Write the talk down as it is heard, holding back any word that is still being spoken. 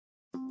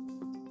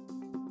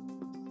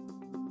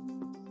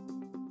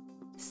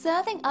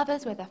Serving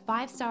others with a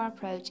 5-star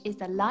approach is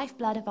the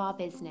lifeblood of our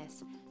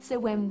business, so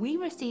when we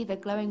receive a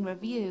glowing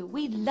review,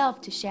 we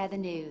love to share the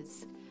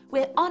news.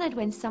 We're honoured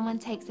when someone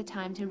takes the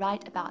time to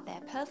write about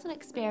their personal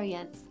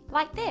experience,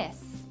 like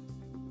this.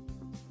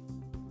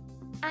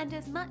 And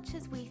as much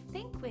as we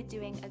think we're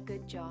doing a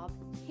good job,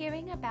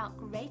 hearing about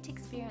great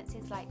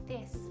experiences like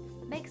this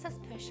makes us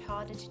push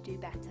harder to do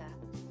better.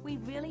 We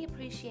really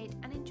appreciate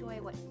and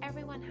enjoy what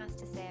everyone has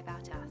to say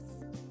about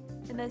us.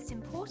 The most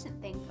important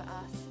thing for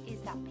us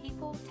is that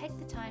people take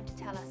the time to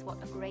tell us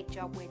what a great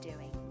job we're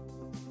doing.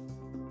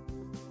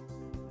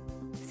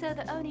 So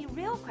the only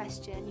real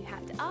question you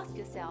have to ask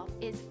yourself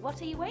is,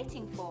 what are you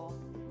waiting for?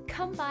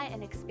 Come by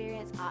and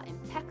experience our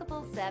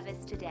impeccable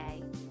service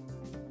today.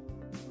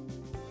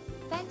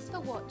 Thanks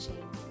for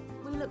watching.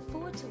 We look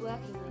forward to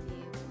working with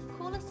you.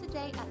 Call us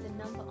today at the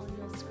number on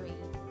your screen.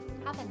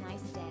 Have a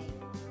nice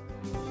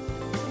day.